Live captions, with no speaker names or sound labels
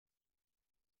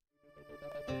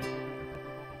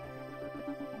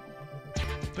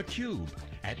theCUBE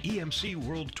at EMC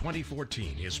World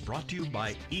 2014 is brought to you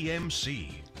by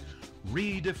EMC.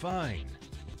 Redefine.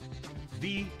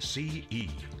 VCE.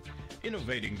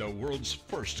 Innovating the world's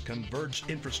first converged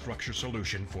infrastructure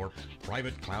solution for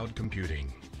private cloud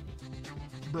computing.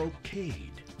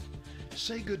 Brocade.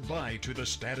 Say goodbye to the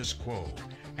status quo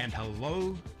and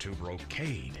hello to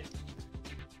Brocade.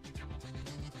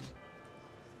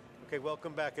 Okay,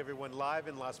 welcome back everyone, live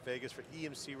in Las Vegas for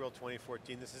EMC World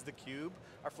 2014. This is theCUBE,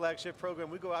 our flagship program.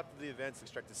 We go out to the events,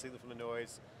 extract the signal from the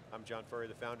noise. I'm John Furrier,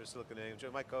 the founder of SiliconANGLE.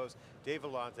 Join my co-host, Dave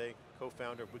Vellante,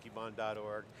 co-founder of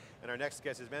wikibon.org. And our next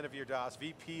guest is Manuvir,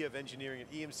 VP of Engineering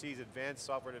at EMC's Advanced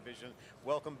Software Division.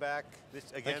 Welcome back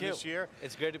this year.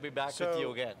 It's great to be back with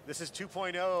you again. This is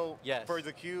 2.0 for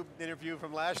theCUBE interview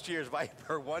from last year's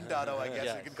ViPR 1.0, I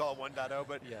guess you can call it 1.0,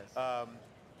 but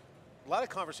a lot of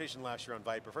conversation last year on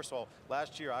ViPR. First of all,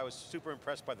 last year I was super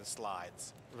impressed by the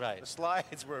slides. Right. The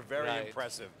slides were very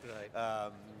impressive. Right.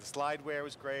 The slideware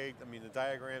was great. I mean, the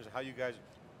diagrams, how you guys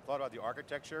thought about the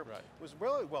architecture was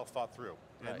really well thought through.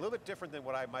 And a little bit different than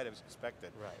what I might have expected.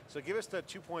 Right. So give us the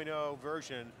 2.0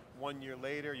 version 1 year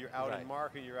later, you're out in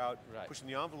market, you're out pushing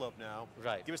the envelope now.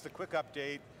 Right. Give us the quick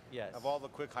update of all the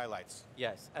quick highlights.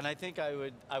 Yes, and I think I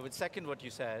would second what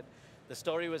you said. The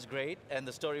story was great, and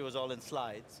the story was all in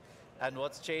slides. And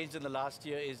what's changed in the last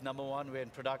year is, number one, we're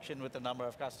in production with a number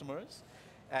of customers.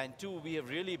 And two, we have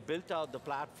really built out the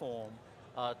platform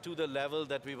to the level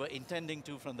that we were intending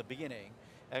to from the beginning.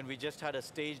 And we just had a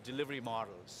staged delivery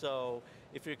model. So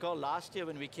if you recall last year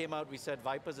when we came out, we said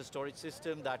ViPR is a storage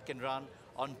system that can run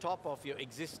on top of your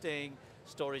existing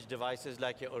storage devices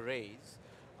like your arrays.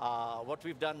 What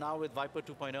we've done now with ViPR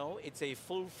 2.0, it's a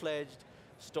full-fledged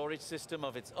storage system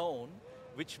of its own,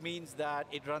 which means that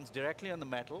it runs directly on the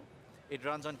metal. It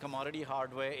runs on commodity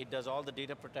hardware, it does all the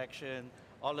data protection,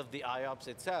 all of the IOPS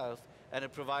itself, and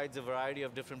it provides a variety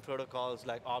of different protocols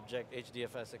like object,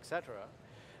 HDFS, etc.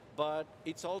 But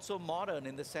it's also modern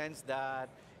in the sense that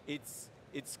it's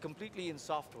completely in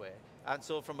software. And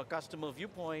so from a customer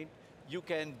viewpoint, you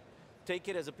can take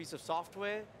it as a piece of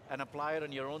software and apply it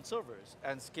on your own servers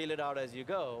and scale it out as you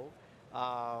go,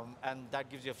 and that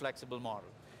gives you a flexible model.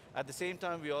 At the same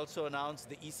time, we also announced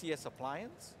the ECS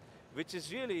appliance, which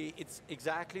is really, it's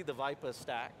exactly the ViPR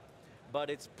stack, but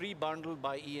it's pre-bundled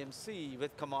by EMC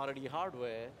with commodity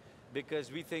hardware because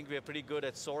we think we're pretty good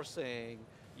at sourcing,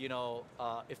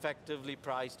 effectively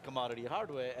priced commodity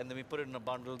hardware, and then we put it in a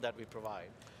bundle that we provide.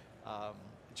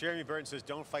 Jeremy Burton says,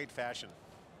 don't fight fashion.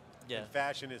 Yeah. And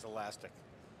fashion is elastic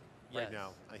right now.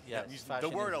 Yes. The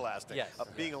word elastic. Yes.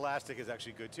 Being elastic is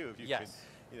actually good too, if you can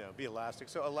be elastic.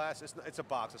 So it's a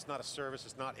box, it's not a service,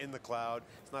 it's not in the cloud,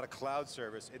 it's not a cloud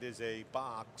service, it is a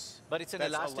box. But it's an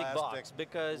elastic box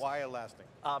because— Why elastic?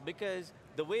 Because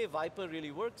the way ViPR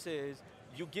really works is,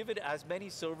 you give it as many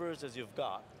servers as you've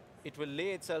got, it will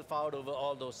lay itself out over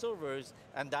all those servers,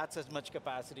 and that's as much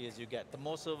capacity as you get. The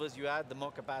more servers you add, the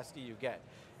more capacity you get.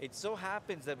 It so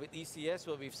happens that with ECS,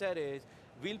 what we've said is,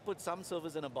 we'll put some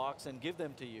servers in a box and give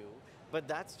them to you, but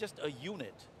that's just a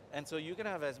unit. And so you can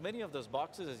have as many of those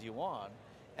boxes as you want,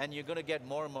 and you're going to get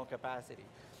more and more capacity.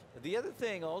 The other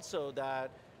thing also that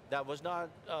was not,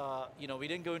 we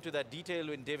didn't go into that detail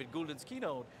in David Goulden's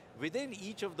keynote, within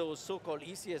each of those so-called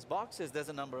ECS boxes, there's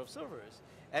a number of servers.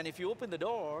 And if you open the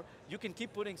door, you can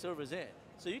keep putting servers in.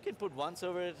 So you can put one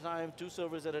server at a time, 2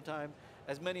 servers at a time,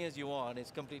 as many as you want.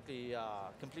 It's completely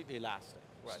elastic.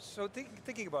 Right. So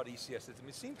thinking about ECS, it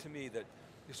seemed to me that,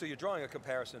 so you're drawing a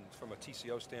comparison from a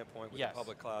TCO standpoint with the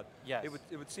public cloud. Yes.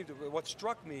 It would seem to, what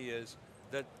struck me is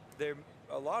that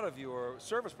a lot of your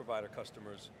service provider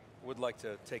customers would like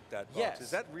to take that box. Yes.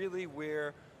 Is that really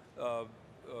where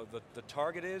the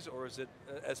target is, or is it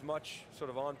as much sort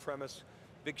of on-premise,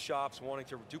 big shops wanting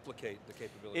to duplicate the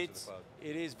capabilities of the cloud?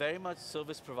 It is very much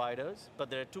service providers, but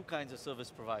there are 2 kinds of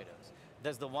service providers.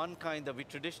 There's the one kind that we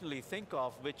traditionally think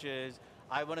of, which is,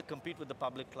 I want to compete with the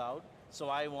public cloud, so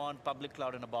I want public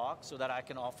cloud in a box so that I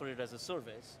can offer it as a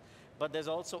service. But there's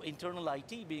also internal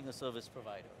IT being a service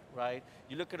provider, right?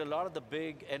 You look at a lot of the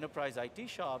big enterprise IT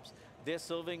shops, they're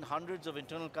serving hundreds of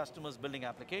internal customers building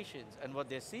applications, and what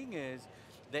they're seeing is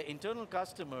their internal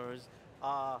customers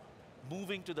are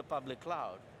moving to the public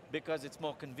cloud because it's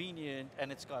more convenient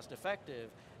and it's cost effective.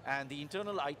 And the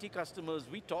internal IT customers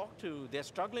we talk to, they're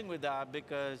struggling with that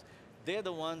because they're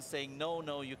the ones saying,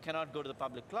 no, you cannot go to the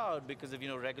public cloud because of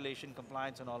regulation,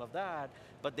 compliance, and all of that,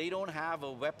 but they don't have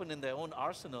a weapon in their own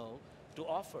arsenal to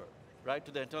offer, right,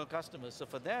 to their internal customers. So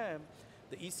for them,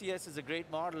 the ECS is a great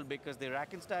model because they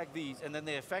rack and stack these, and then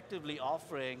they're effectively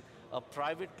offering a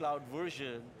private cloud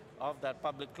version of that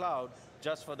public cloud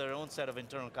just for their own set of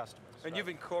internal customers. And you've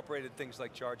incorporated things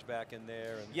like chargeback in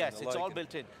there. And yes, and the it's like. all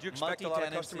built in. Do you expect a lot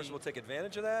of customers will take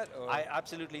advantage of that? Or? I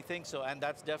absolutely think so, and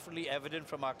that's definitely evident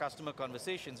from our customer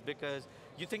conversations, because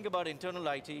you think about internal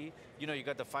IT, you know, you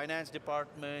got the finance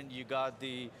department, you got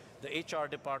the HR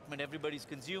department, everybody's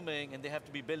consuming, and they have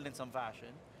to be built in some fashion.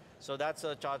 So that's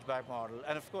a chargeback model.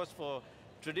 And of course, for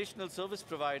traditional service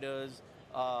providers,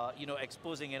 you know,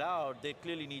 exposing it out, they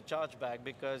clearly need chargeback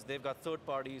because they've got third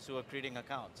parties who are creating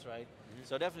accounts, right?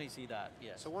 So definitely see that,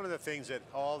 yes. So one of the things that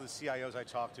all the CIOs I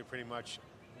talk to pretty much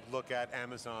look at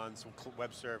Amazon's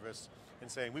web service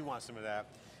and saying, we want some of that.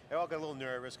 They all got a little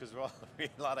nervous because there are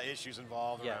a lot of issues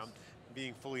involved around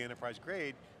being fully enterprise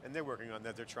grade, and they're working on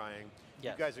that, they're trying.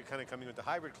 Yes. You guys are kind of coming with the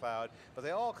hybrid cloud, but they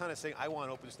all kind of saying, I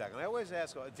want OpenStack. And I always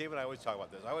ask, Dave and I always talk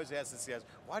about this, I always ask the CIOs,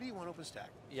 why do you want OpenStack?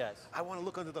 Yes. I want to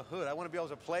look under the hood, I want to be able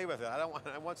to play with it,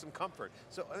 I want some comfort.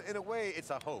 So in a way, it's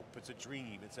a hope, it's a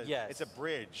dream, it's a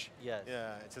bridge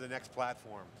to the next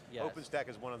platform. Yes. OpenStack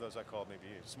is one of those I call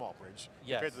maybe a small bridge,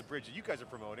 compared to the bridge that you guys are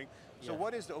promoting. So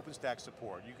what is the OpenStack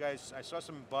support? You guys, I saw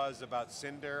some buzz about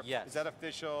Cinder. Yes. Is that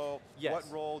official? Yes.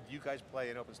 What role do you guys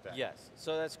play in OpenStack? Yes,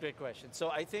 so that's a great question.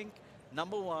 So I think,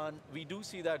 number one, we do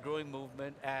see that growing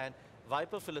movement, and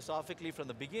ViPR philosophically from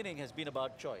the beginning has been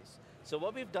about choice. So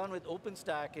what we've done with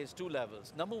OpenStack is two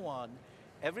levels. Number one,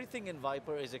 everything in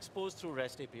ViPR is exposed through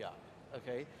REST API,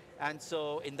 okay? And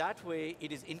so in that way,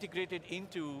 it is integrated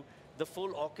into the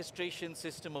full orchestration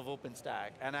system of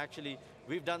OpenStack. And actually,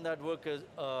 we've done that work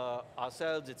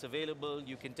ourselves, it's available.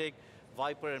 You can take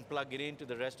ViPR and plug it into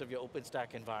the rest of your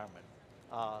OpenStack environment.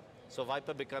 So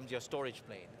ViPR becomes your storage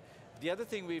plane. The other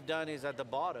thing we've done is at the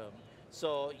bottom,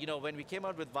 so you know, when we came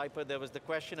out with ViPR, there was the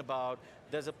question about,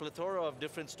 there's a plethora of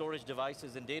different storage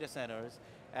devices in data centers,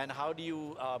 and how do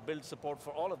you build support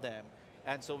for all of them?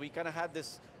 And so we kind of had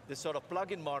this sort of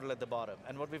plug-in model at the bottom.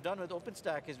 And what we've done with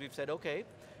OpenStack is we've said, okay,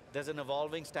 there's an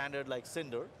evolving standard like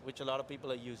Cinder, which a lot of people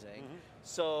are using.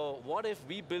 So what if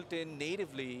we built in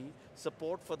natively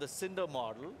support for the Cinder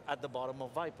model at the bottom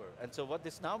of ViPR? And so what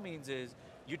this now means is,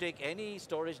 you take any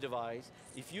storage device,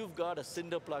 if you've got a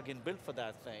Cinder plugin built for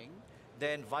that thing,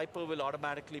 then ViPR will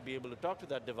automatically be able to talk to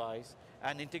that device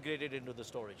and integrate it into the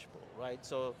storage pool, right?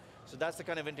 So that's the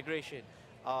kind of integration.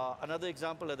 Another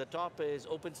example at the top is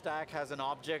OpenStack has an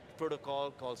object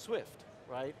protocol called Swift,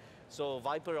 right? So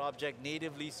ViPR object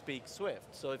natively speaks Swift.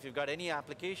 So if you've got any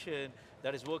application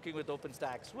that is working with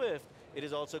OpenStack Swift, it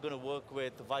is also going to work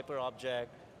with the ViPR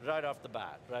object right off the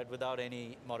bat, right, without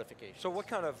any modification. So what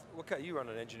kind of, you run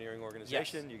an engineering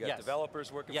organization, you got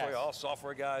developers working for you, all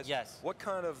software guys. Yes. What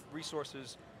kind of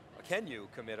resources can you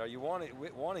commit? Are you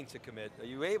wanting to commit? Are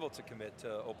you able to commit to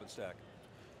OpenStack?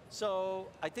 So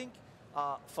I think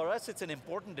for us it's an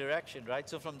important direction, right?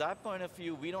 So from that point of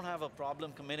view, we don't have a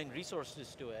problem committing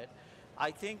resources to it. I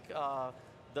think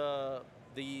the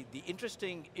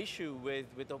interesting issue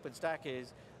with OpenStack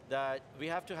is that we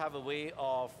have to have a way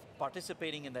of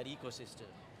participating in that ecosystem.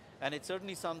 And it's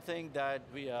certainly something that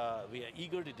we are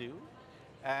eager to do,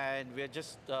 and we're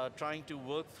just trying to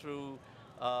work through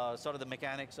sort of the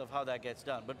mechanics of how that gets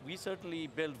done. But we certainly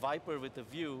build ViPR with the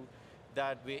view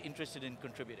that we're interested in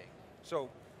contributing. So,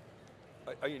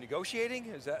 are you negotiating?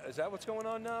 Is that what's going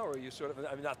on now, or are you sort of,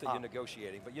 I mean, not that you're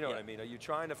negotiating, but you know what I mean, are you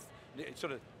trying to,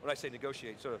 sort of, when I say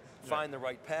negotiate, sort of find the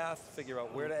right path, figure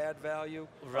out where to add value,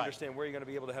 understand where you're going to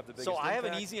be able to have the biggest impact? So I have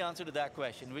an easy answer to that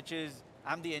question, which is,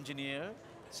 I'm the engineer,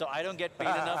 so I don't get paid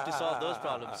enough to solve those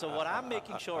problems. So what I'm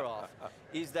making sure of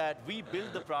is that we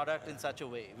build the product in such a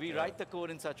way, we write the code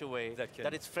in such a way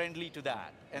that it's friendly to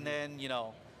that, and then, you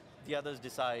know, the others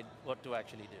decide what to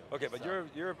actually do. Okay, but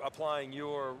you're applying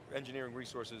your engineering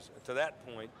resources to that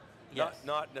point,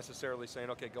 not necessarily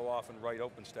saying, okay, go off and write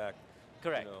OpenStack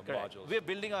correct. modules. We're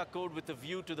building our code with a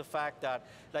view to the fact that,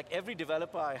 like every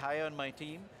developer I hire on my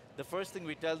team, the first thing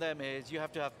we tell them is you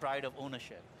have to have pride of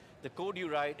ownership. The code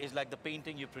you write is like the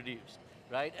painting you produced,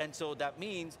 right? And so that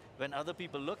means when other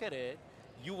people look at it,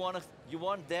 you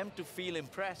want them to feel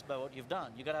impressed by what you've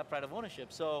done. You got to have pride of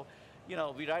ownership. So, you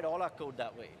know, we write all our code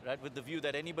that way, right? With the view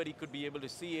that anybody could be able to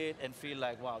see it and feel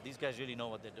like, wow, these guys really know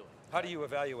what they're doing. How do you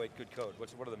evaluate good code?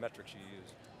 What are the metrics you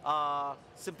use?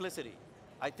 Simplicity.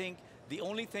 I think the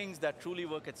only things that truly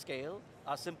work at scale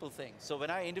are simple things. So when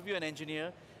I interview an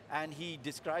engineer and he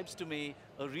describes to me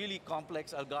a really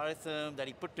complex algorithm that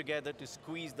he put together to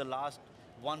squeeze the last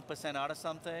 1% out of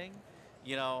something,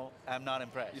 you know, I'm not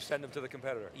impressed. You send them to the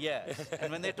competitor. Yes,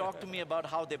 and when they talk to me about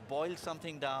how they boiled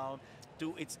something down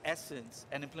to its essence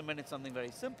and implemented something very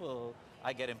simple,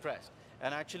 I get impressed.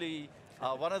 And actually,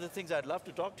 One of the things I'd love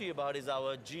to talk to you about is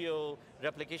our geo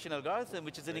replication algorithm,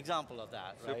 which is an example of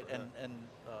that, right?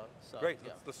 So, Great,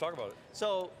 yeah. let's talk about it.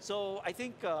 So I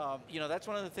think that's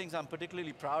one of the things I'm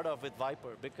particularly proud of with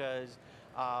ViPR, because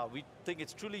we think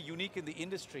it's truly unique in the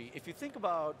industry. If you think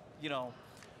about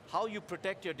how you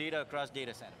protect your data across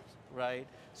data centers, right?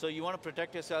 So you want to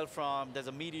protect yourself from, there's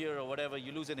a meteor or whatever,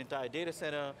 you lose an entire data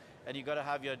center, and you got to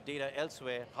have your data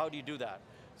elsewhere. How do you do that?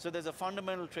 So there's a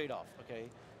fundamental trade-off, okay?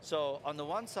 So on the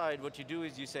one side, what you do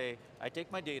is you say, I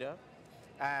take my data,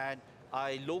 and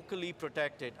I locally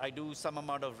protect it. I do some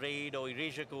amount of RAID or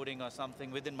erasure coding or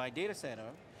something within my data center,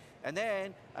 and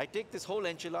then I take this whole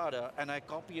enchilada and I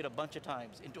copy it a bunch of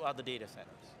times into other data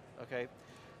centers, okay?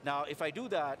 Now, if I do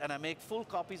that and I make full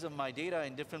copies of my data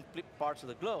in different parts of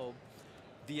the globe,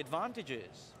 the advantage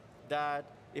is that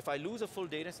if I lose a full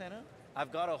data center,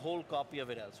 I've got a whole copy of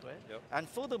it elsewhere. Yep. And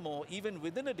furthermore, even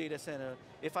within a data center,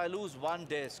 if I lose one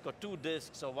disk or two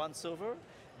disks or one server,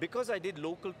 because I did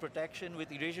local protection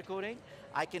with erasure coding,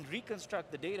 I can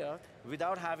reconstruct the data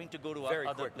without having to go to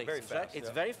other places. Very fast, right? It's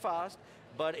very fast,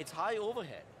 but it's high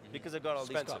overhead because I've got all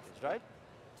these copies, right?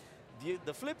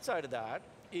 The flip side of that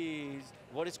is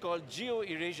what is called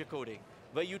geo-erasure coding,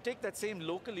 where you take that same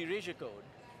local erasure code,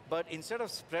 but instead of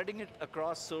spreading it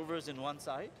across servers in one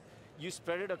site, you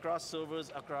spread it across servers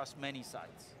across many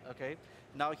sites, okay?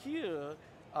 Now here,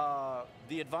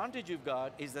 the advantage you've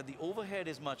got is that the overhead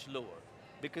is much lower,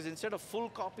 because instead of full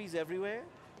copies everywhere,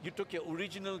 you took your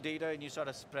original data and you sort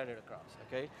of spread it across,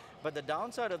 okay? But the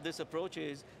downside of this approach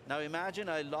is, now imagine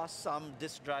I lost some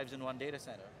disk drives in one data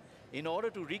center. In order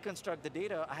to reconstruct the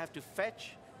data, I have to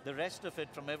fetch the rest of it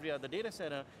from every other data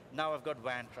center. Now I've got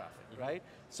WAN traffic, right?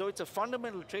 So it's a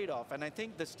fundamental trade-off, and I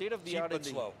think the state of the art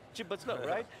Cheap but slow,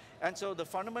 right? And so the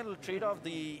fundamental trade-off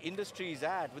the industry is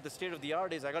at with the state of the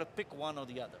art is I got to pick one or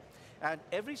the other. And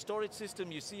every storage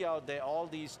system you see out there, all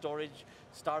these storage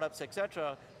startups, et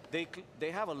cetera,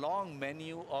 they have a long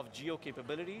menu of geo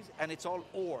capabilities, and it's all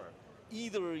or.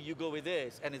 Either you go with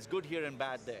this, and it's good here and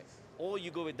bad there, or you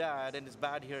go with that, and it's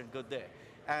bad here and good there.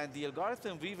 And the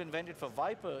algorithm we've invented for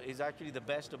ViPR is actually the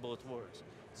best of both worlds.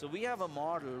 So we have a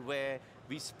model where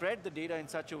we spread the data in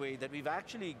such a way that we've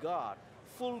actually got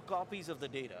full copies of the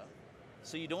data,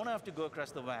 so you don't have to go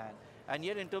across the WAN, and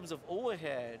yet in terms of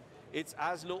overhead, it's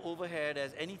as low overhead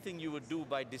as anything you would do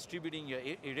by distributing your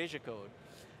erasure code.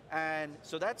 And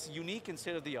so that's unique and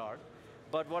state of the art.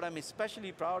 But what I'm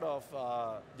especially proud of,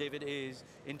 David, is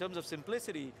in terms of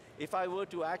simplicity, if I were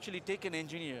to actually take an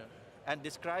engineer and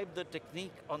describe the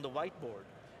technique on the whiteboard,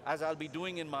 as I'll be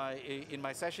doing in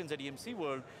my sessions at EMC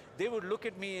World, they would look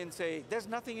at me and say, there's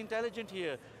nothing intelligent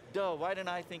here. Duh, why didn't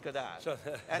I think of that?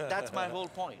 And that's my whole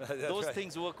point. Those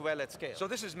things work well at scale. So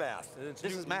this is math.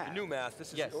 This is math. New math.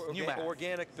 This is new math.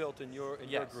 Organic, built in your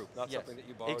group, not something that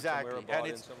you borrowed exactly. somewhere or bought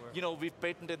in somewhere. We've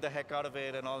patented the heck out of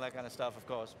it and all that kind of stuff, of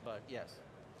course, but yes.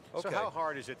 Okay. So how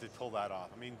hard is it to pull that off?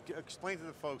 I mean, explain to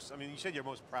the folks, I mean, you said you're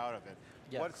most proud of it.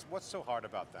 Yes. What's so hard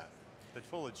about that? The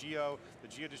full of the geo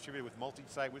distributed with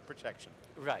multi-site with protection.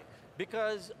 Right,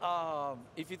 because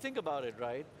if you think about it,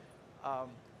 right,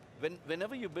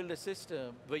 whenever you build a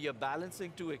system where you're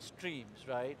balancing two extremes,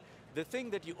 right, the thing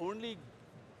that you only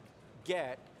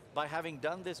get by having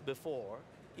done this before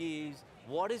is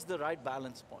what is the right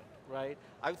balance point, right?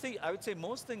 I would say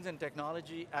most things in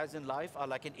technology, as in life, are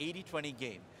like an 80-20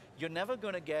 game. You're never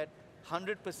going to get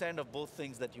 100% of both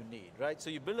things that you need, right? So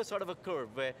you build a sort of a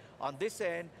curve where on this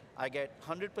end, I get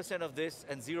 100% of this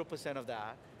and 0% of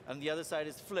that, and the other side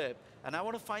is flip, and I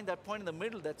want to find that point in the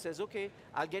middle that says, okay,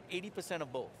 I'll get 80%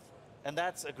 of both. And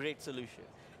that's a great solution.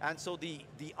 And so the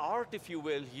art, if you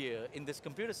will, here in this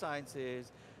computer science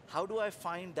is, how do I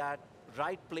find that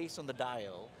right place on the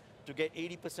dial to get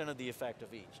 80% of the effect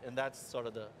of each? And that's sort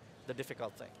of the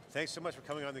difficult thing. Thanks so much for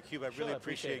coming on theCUBE. I really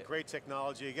appreciate it. Great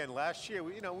technology. Again, last year,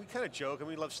 we kind of joke, and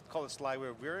we love to call it slide.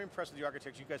 We're very impressed with the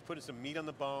architecture. You guys put in some meat on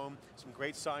the bone, some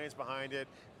great science behind it,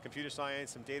 computer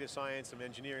science, some data science, some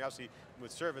engineering. Obviously,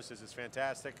 with services, it's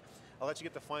fantastic. I'll let you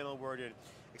get the final word in.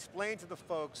 Explain to the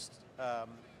folks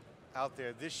out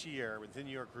there this year within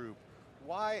your group,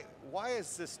 why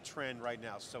is this trend right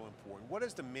now so important? What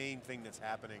is the main thing that's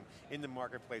happening in the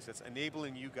marketplace that's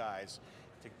enabling you guys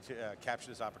to capture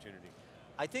this opportunity?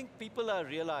 I think people are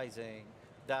realizing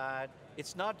that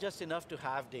it's not just enough to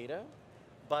have data,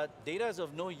 but data is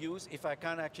of no use if I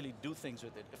can't actually do things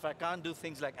with it, if I can't do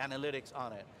things like analytics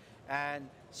on it. And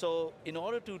so in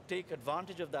order to take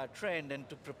advantage of that trend and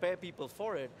to prepare people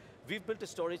for it, we've built a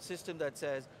storage system that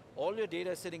says all your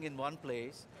data is sitting in one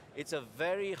place. It's a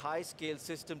very high scale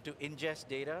system to ingest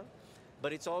data,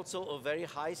 but it's also a very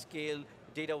high scale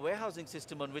data warehousing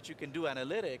system on which you can do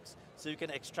analytics so you can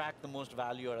extract the most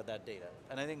value out of that data.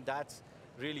 And I think that's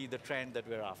really the trend that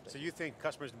we're after. So you think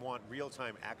customers want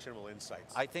real-time actionable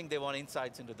insights? I think they want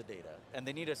insights into the data, and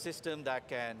they need a system that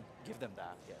can give them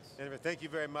that, yes. Jennifer, thank you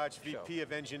very much. Sure. VP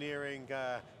of Engineering,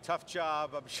 tough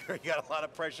job. I'm sure you got a lot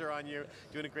of pressure on you.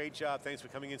 Doing a great job. Thanks for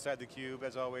coming inside theCUBE.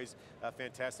 As always, a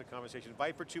fantastic conversation.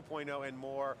 ViPR 2.0 and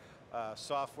more,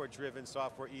 software-driven,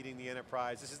 software eating the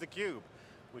enterprise. This is theCUBE.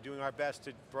 We're doing our best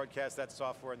to broadcast that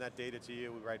software and that data to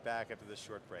you. We'll be right back after this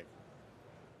short break.